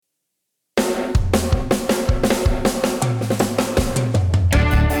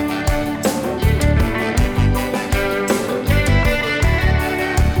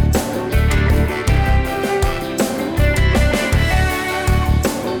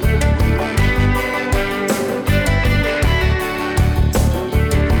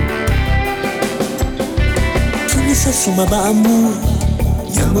suma bambu,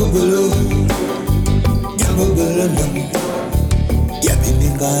 nyambo bolo nam,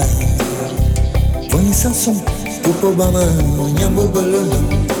 yabininga. Un Mundo, pupo bama, nyambo bolo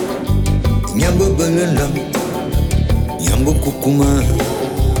nam, nyambo kukuma.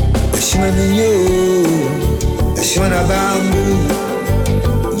 Ashimana yo, ashimana bambu,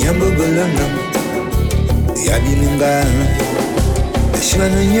 nyambo bolo nam, yabininga.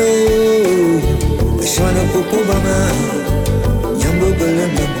 Ashimana yo, ashimana pupo bama, nyambo bolo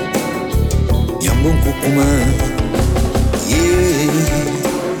nam, nyambo kukuma. Yeah.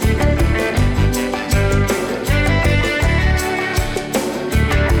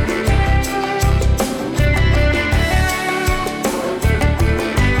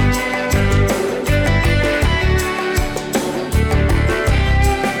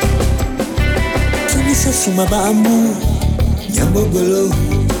 Suma bambu, nyambo bolo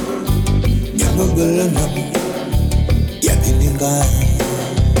nam, yabininga.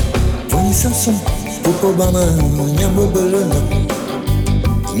 Un Mundo, pupo bama,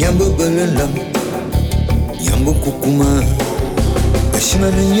 nyambo bolo nam, nyambo kukuma.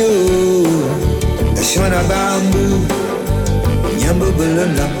 Ashimana yo, ashimana bambu, nyambo bolo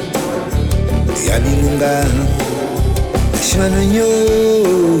nam, yabininga. Ashimana yo,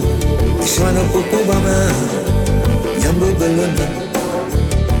 ashimana pupo bama, nyambo bolo nam,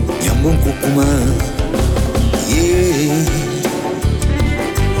 nyambo kukuma. Yeah.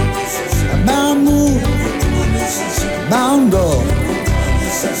 Bambu, bando,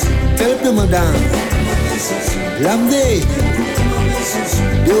 quelques madame, l'amdé,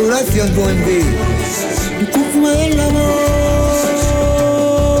 de oración duende, du kukuma el amor.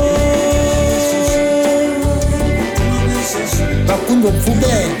 Bakundo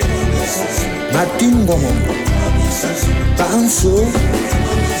fube, Matingomo, Panso,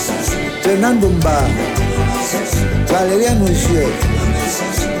 Fernando Mba, Valeria Monsieur,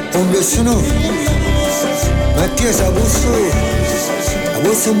 Ondesuno, Mathias Aboso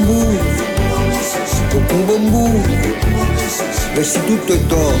Mbu, Okumbombu, Restituto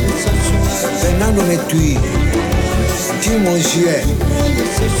Eto, Fernando Metui, Tim Monsieur,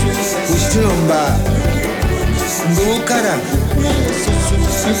 Justino Mba, Mbokara,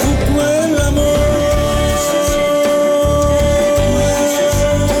 Mikukuma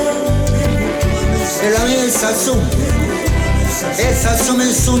M'Esasom, M'Esasom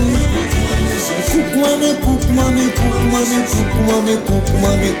son.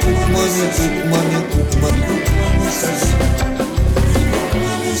 Mikukuma.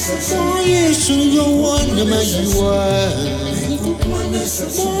 Boy, so you want the magic.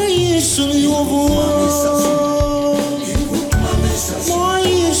 Boy, so you want.